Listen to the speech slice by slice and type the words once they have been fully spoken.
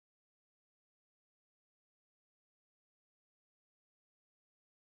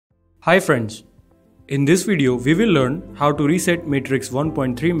Hi friends, in this video we will learn how to reset Matrix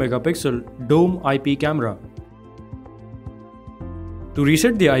 1.3 megapixel dome IP camera. To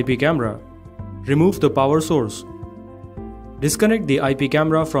reset the IP camera, remove the power source. Disconnect the IP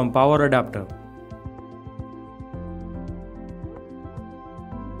camera from power adapter.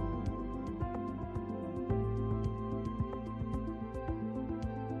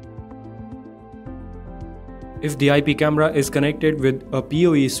 If the IP camera is connected with a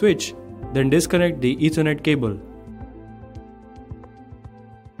PoE switch, then disconnect the Ethernet cable.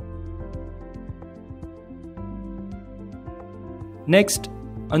 Next,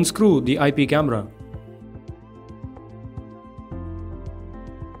 unscrew the IP camera.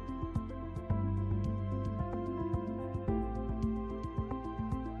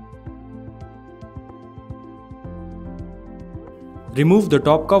 Remove the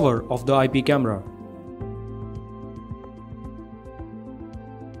top cover of the IP camera.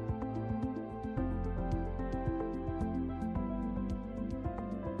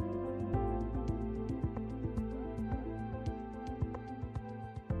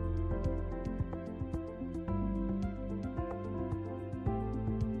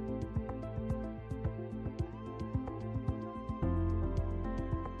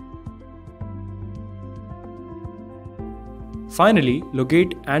 Finally,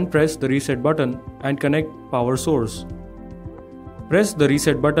 locate and press the reset button and connect power source. Press the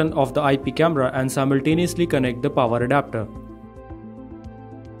reset button of the IP camera and simultaneously connect the power adapter.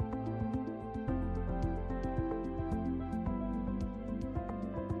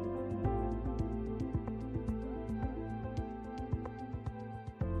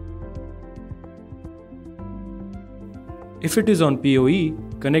 If it is on PoE,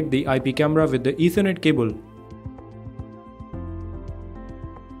 connect the IP camera with the Ethernet cable.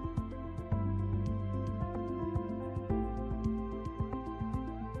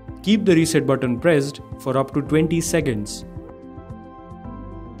 Keep the reset button pressed for up to 20 seconds.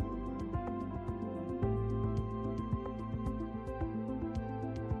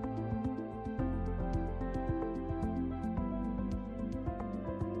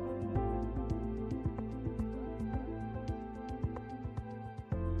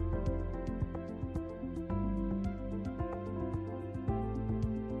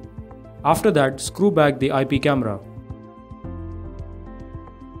 After that, screw back the IP camera.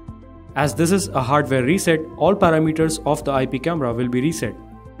 As this is a hardware reset, all parameters of the IP camera will be reset.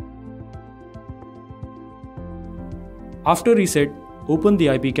 After reset, open the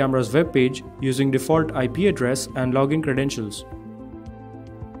IP camera's web page using default IP address and login credentials.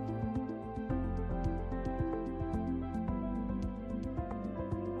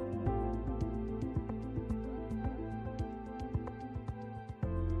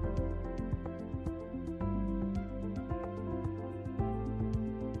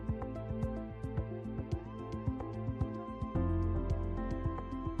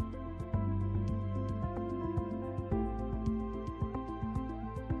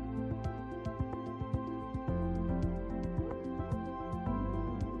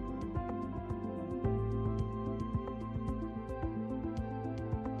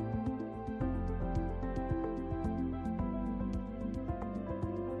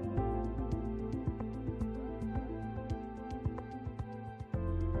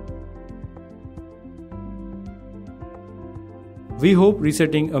 We hope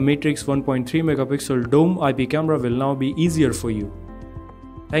resetting a Matrix 1.3 megapixel dome IP camera will now be easier for you.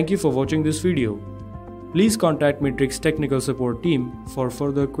 Thank you for watching this video. Please contact Matrix technical support team for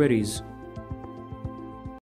further queries.